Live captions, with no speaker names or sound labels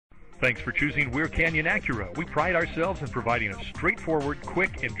Thanks for choosing Weir Canyon Acura. We pride ourselves in providing a straightforward,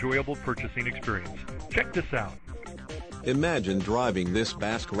 quick, enjoyable purchasing experience. Check this out. Imagine driving this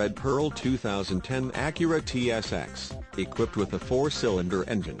Basque Red Pearl 2010 Acura TSX, equipped with a 4-cylinder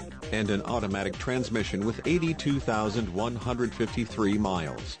engine and an automatic transmission with 82,153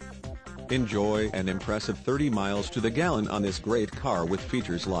 miles. Enjoy an impressive 30 miles to the gallon on this great car with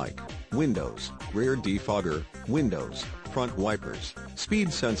features like windows, rear defogger, windows, front wipers,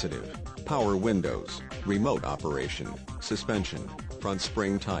 speed sensitive, power windows, remote operation, suspension, front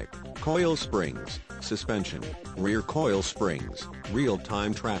spring type, coil springs, suspension, rear coil springs,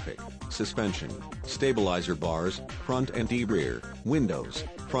 real-time traffic, suspension, stabilizer bars, front and rear, windows,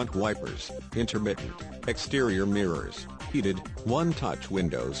 front wipers, intermittent, exterior mirrors, heated, one-touch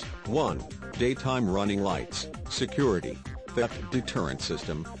windows, daytime running lights, security, theft deterrent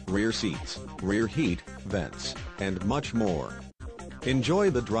system, rear seats, rear heat, vents, and much more. Enjoy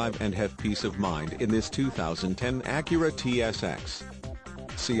the drive and have peace of mind in this 2010 Acura TSX.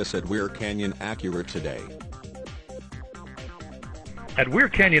 See us at Weir Canyon Acura today. At Weir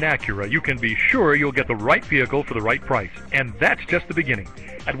Canyon Acura, you can be sure you'll get the right vehicle for the right price, and that's just the beginning.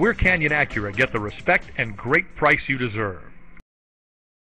 At Weir Canyon Acura, get the respect and great price you deserve.